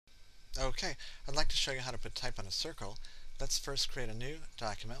Okay, I'd like to show you how to put type on a circle. Let's first create a new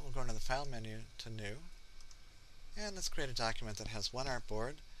document. We'll go into the File menu to New, and let's create a document that has one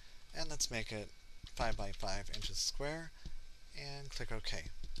artboard, and let's make it 5 by 5 inches square, and click OK.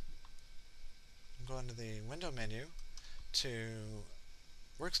 We'll go into the Window menu to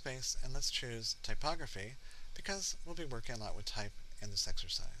Workspace, and let's choose Typography, because we'll be working a lot with type in this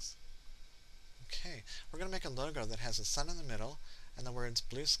exercise. Okay, we're going to make a logo that has a sun in the middle, and the words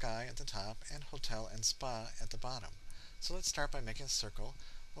blue sky at the top, and hotel and spa at the bottom. So let's start by making a circle.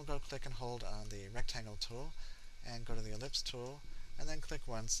 We'll go click and hold on the rectangle tool, and go to the ellipse tool, and then click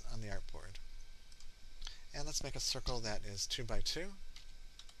once on the artboard. And let's make a circle that is 2 by 2,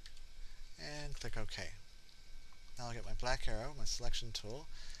 and click OK. Now I'll get my black arrow, my selection tool,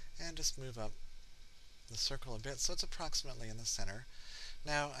 and just move up the circle a bit so it's approximately in the center.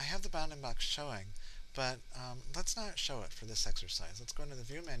 Now I have the bounding box showing, but let's not show it for this exercise. Let's go into the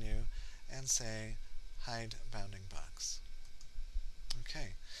View menu and say Hide Bounding Box. Okay,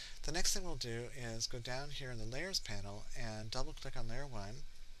 the next thing we'll do is go down here in the Layers panel and double click on Layer 1,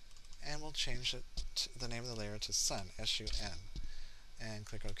 and we'll change the name of the layer to Sun, S-U-N, and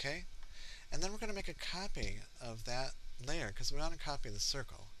click OK. And then we're going to make a copy of that layer because we want to copy the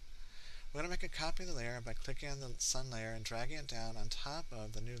circle. We're going to make a copy of the layer by clicking on the Sun layer and dragging it down on top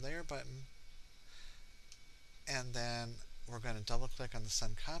of the New Layer button, and then we're going to double click on the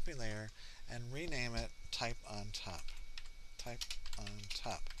Sun copy layer and rename it Type on Top. Type on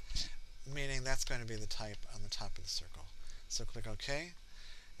Top, meaning that's going to be the type on the top of the circle. So click OK,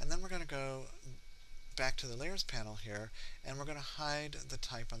 and then we're going to go back to the Layers panel here, and we're going to hide the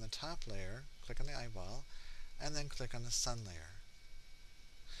type on the top layer, click on the eyeball, and then click on the Sun layer.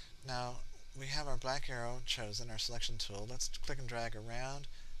 Now we have our black arrow chosen, our selection tool. Let's click and drag around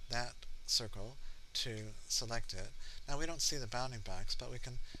that circle to select it. Now we don't see the bounding box, but we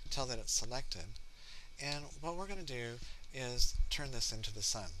can tell that it's selected. And what we're going to do is turn this into the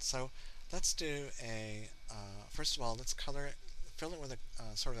sun. So let's do first of all, let's color it, fill it with a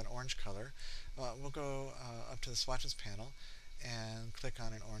sort of an orange color. We'll go up to the swatches panel and click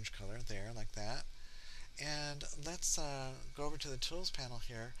on an orange color there, like that. And let's go over to the Tools panel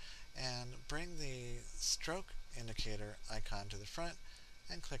here and bring the stroke indicator icon to the front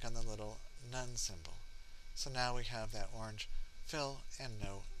and click on the little none symbol. So now we have that orange fill and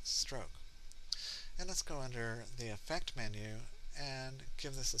no stroke. And let's go under the Effect menu and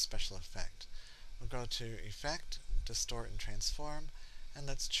give this a special effect. We'll go to Effect, Distort and Transform, and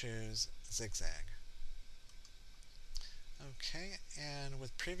let's choose Zigzag. Okay, and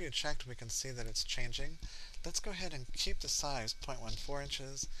with preview checked we can see that it's changing. Let's go ahead and keep the size 0.14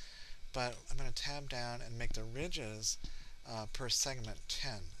 inches, but I'm going to tab down and make the ridges per segment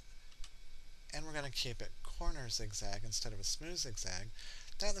 10. And we're going to keep it corner zigzag instead of a smooth zigzag.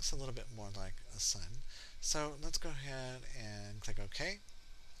 That looks a little bit more like a sun. So let's go ahead and click OK.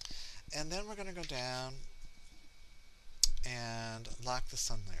 And then we're going to go down and lock the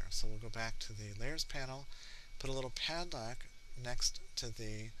sun layer. So we'll go back to the Layers panel, put a little padlock next to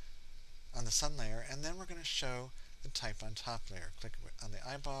on the sun layer, and then we're going to show the Type on Top layer. Click on the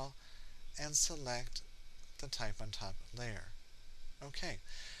eyeball and select the Type on Top layer. Okay,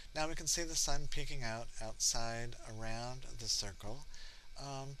 now we can see the sun peeking out outside around the circle.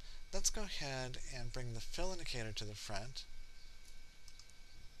 Let's go ahead and bring the fill indicator to the front,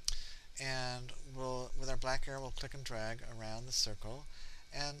 and with our black arrow we'll click and drag around the circle,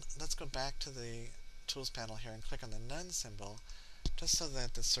 and let's go back to the Tools panel here and click on the none symbol just so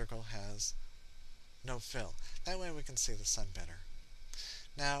that the circle has no fill. That way we can see the sun better.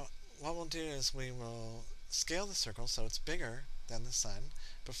 Now what we'll do is we will scale the circle so it's bigger than the sun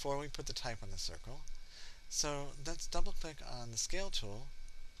before we put the type on the circle. So let's double click on the Scale tool,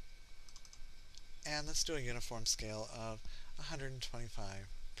 and let's do a uniform scale of 125%.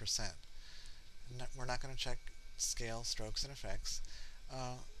 We're not going to check scale, strokes, and effects.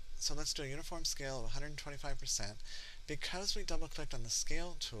 So let's do a uniform scale of 125%. Because we double clicked on the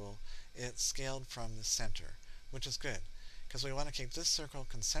Scale tool, it scaled from the center, which is good, because we want to keep this circle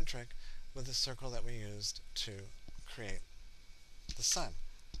concentric with the circle that we used to create the sun.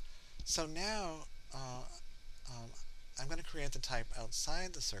 So now I'm going to create the type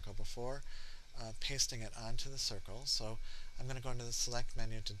outside the circle before pasting it onto the circle. So I'm going to go into the Select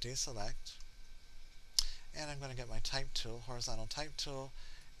menu to deselect, and I'm going to get my Type tool, horizontal Type tool,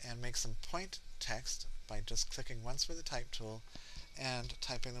 and make some point text by just clicking once with the Type tool and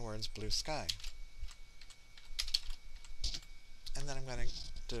typing the words blue sky. And then I'm going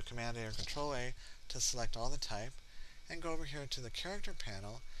to do Command A or Control A to select all the type, and go over here to the Character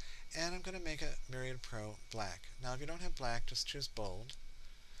panel, and I'm going to make it Myriad Pro black. Now if you don't have black, just choose bold.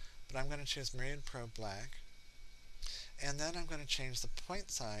 but I'm going to choose Myriad Pro Black, and then I'm going to change the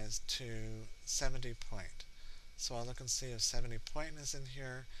point size to 70 point. So I'll look and see if 70 point is in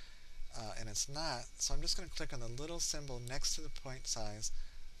here, and it's not. So I'm just going to click on the little symbol next to the point size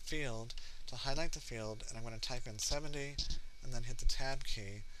field to highlight the field, and I'm going to type in 70 and then hit the tab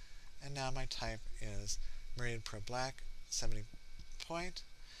key, and now my type is Myriad Pro Black 70 point.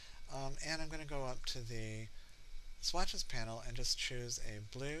 And I'm going to go up to the swatches panel and just choose a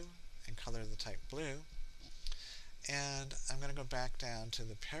blue and color the type blue. And I'm going to go back down to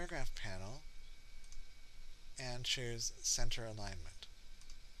the paragraph panel and choose center alignment.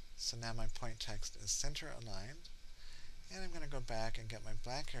 So now my point text is center aligned. And I'm going to go back and get my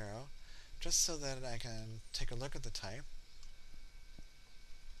black arrow just so that I can take a look at the type.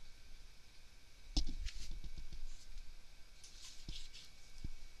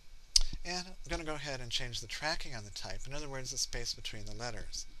 And I'm going to go ahead and change the tracking on the type, in other words, the space between the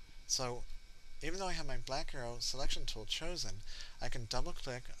letters. So even though I have my black arrow selection tool chosen, I can double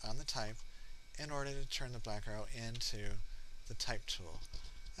click on the type in order to turn the black arrow into the type tool.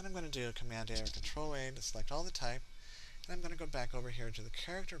 And I'm going to do Command A or Control A to select all the type, and I'm going to go back over here to the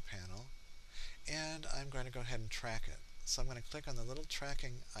character panel, and I'm going to go ahead and track it. So I'm going to click on the little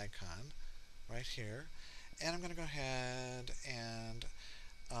tracking icon right here, and I'm going to go ahead and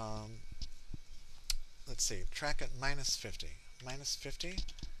let's see, track it -50, -50,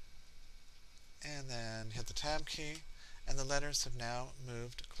 and then hit the tab key, and the letters have now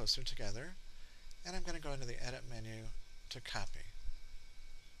moved closer together. And I'm going to go into the edit menu to copy.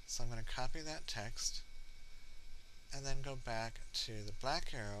 So I'm going to copy that text and then go back to the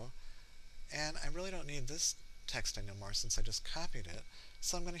black arrow, and I really don't need this text anymore since I just copied it,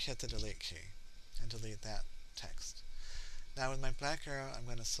 so I'm going to hit the delete key and delete that text. Now with my black arrow, I'm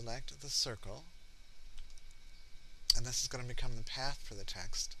going to select the circle, and this is going to become the path for the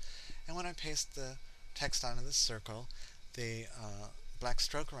text. And when I paste the text onto the circle, the black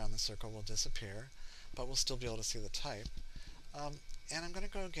stroke around the circle will disappear, but we'll still be able to see the type. And I'm going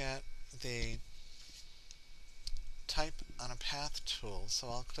to go get the type on a path tool. So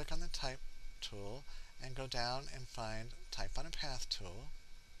I'll click on the type tool and go down and find type on a path tool.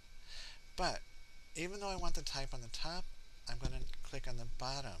 But even though I want the type on the top, I'm going to click on the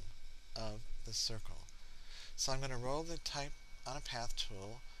bottom of the circle. So I'm going to roll the type on a path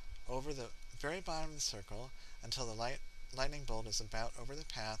tool over the very bottom of the circle until the lightning bolt is about over the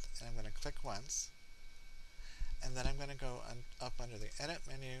path, and I'm going to click once, and then I'm going to go up under the edit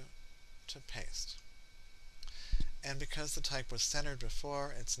menu to paste. And because the type was centered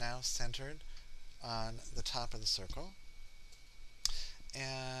before, it's now centered on the top of the circle.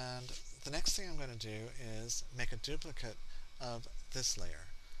 And the next thing I'm going to do is make a duplicate of this layer.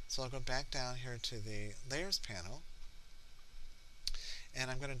 So I'll go back down here to the layers panel, and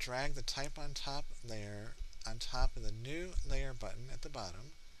I'm going to drag the type on top layer on top of the new layer button at the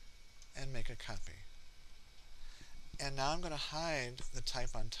bottom and make a copy. And now I'm going to hide the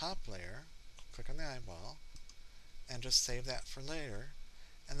type on top layer, click on the eyeball, and just save that for later.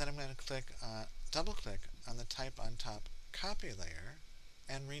 And then I'm going to double click on the type on top copy layer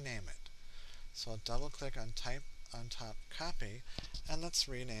and rename it. So I'll double click on type on top copy, and let's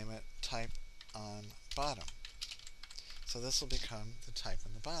rename it type on bottom. So this will become the type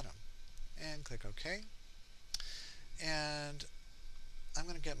on the bottom. And click OK. And I'm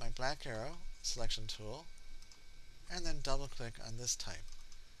going to get my black arrow selection tool and then double click on this type.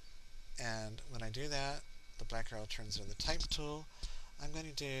 And when I do that, the black arrow turns into the type tool. I'm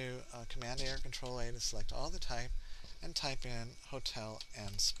going to do Command A or Control A to select all the type and type in hotel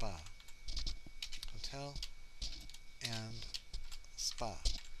and spa. Hotel and spa.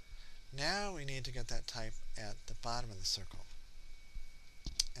 Now we need to get that type at the bottom of the circle.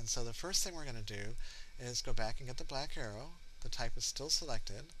 And so the first thing we're going to do is go back and get the black arrow. The type is still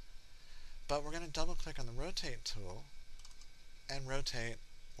selected, but we're going to double click on the rotate tool and rotate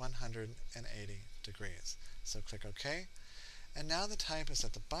 180 degrees. So click OK. And now the type is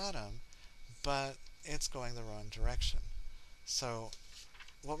at the bottom, but it's going the wrong direction. So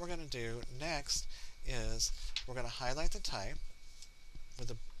what we're going to do next is we're going to highlight the type with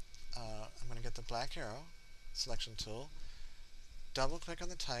the I'm going to get the black arrow selection tool, double click on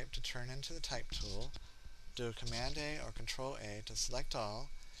the type to turn into the type tool, do Command A or Control A to select all,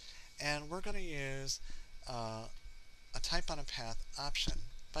 and we're going to use a type on a path option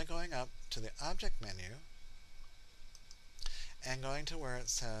by going up to the object menu and going to where it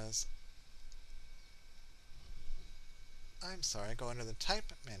says, go into the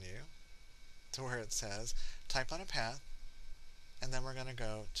type menu to where it says type on a path, and then we're going to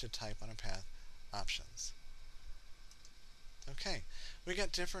go to type on a path options. Okay, we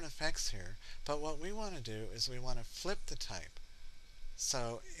get different effects here, but what we want to do is we want to flip the type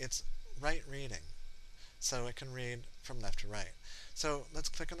so it's right reading, so it can read from left to right. So let's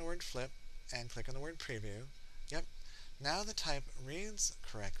click on the word flip and click on the word preview. Yep, now the type reads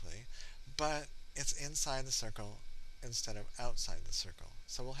correctly, but it's inside the circle instead of outside the circle.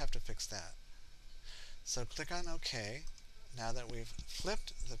 So we'll have to fix that. So click on OK. Now that we've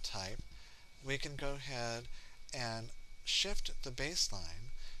flipped the type, we can go ahead and shift the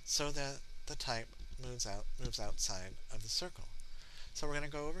baseline so that the type moves outside of the circle. So we're going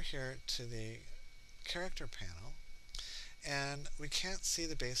to go over here to the character panel, and we can't see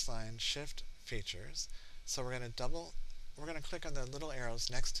the baseline shift features, so we're going to click on the little arrows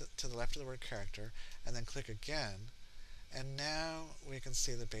next to the left of the word character, and then click again, and now we can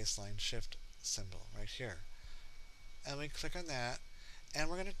see the baseline shift symbol right here. And we click on that, and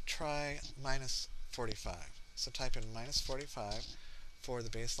we're going to try minus 45. So type in minus 45 for the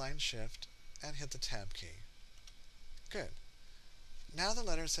baseline shift and hit the tab key. Good. Now the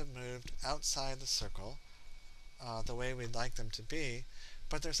letters have moved outside the circle the way we'd like them to be,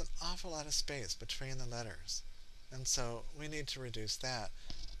 but there's an awful lot of space between the letters. And so we need to reduce that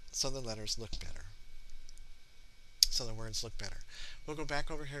so the letters look better. So the words look better. We'll go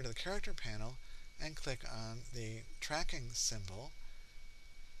back over here to the character panel and click on the tracking symbol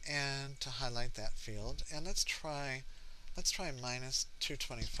and to highlight that field, and let's try minus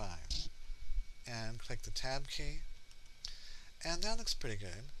 225 and click the tab key, and that looks pretty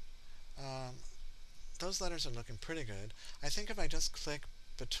good. Those letters are looking pretty good. I think if I just click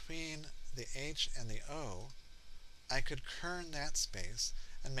between the H and the O, I could kern that space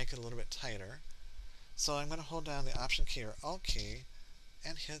and make it a little bit tighter. So I'm going to hold down the Option key or Alt key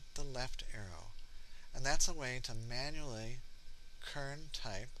and hit the left arrow. And that's a way to manually kern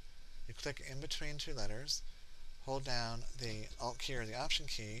type. You click in between two letters, hold down the Alt key or the Option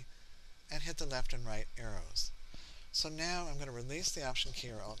key, and hit the left and right arrows. So now I'm going to release the Option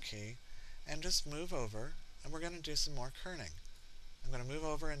key or Alt key and just move over, and we're going to do some more kerning. I'm going to move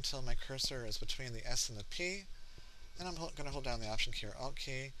over until my cursor is between the S and the P, and I'm going to hold down the Option key or Alt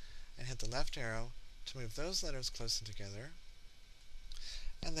key and hit the left arrow to move those letters closer together,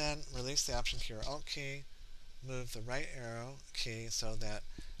 and then release the Option key or Alt key, move the right arrow key so that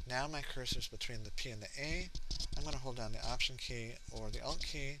now my cursor is between the P and the A. I'm going to hold down the Option key or the Alt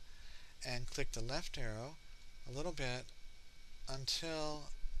key and click the left arrow a little bit until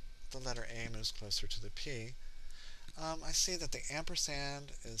the letter A moves closer to the P. I see that the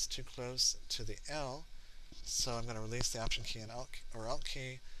ampersand is too close to the L, so I'm going to release the Option key and Alt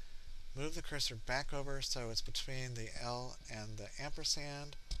key, move the cursor back over so it's between the L and the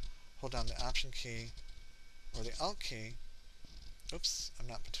ampersand, hold down the Option key or the Alt key. Oops, I'm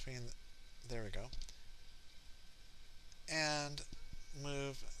not between. There we go. And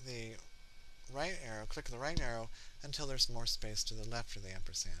move the right arrow, click the right arrow until there's more space to the left of the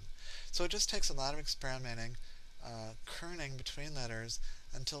ampersand. So it just takes a lot of experimenting, kerning between letters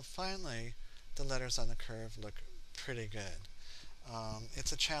until finally the letters on the curve look pretty good.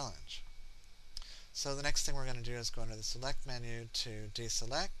 It's a challenge. So the next thing we're going to do is go into the Select menu to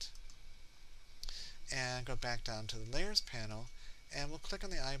deselect and go back down to the Layers panel, and we'll click on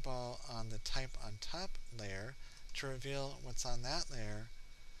the eyeball on the Type on Top layer to reveal what's on that layer,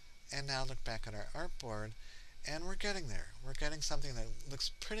 and now look back at our artboard, and we're getting there. We're getting something that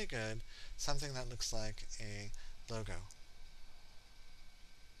looks pretty good, something that looks like a logo.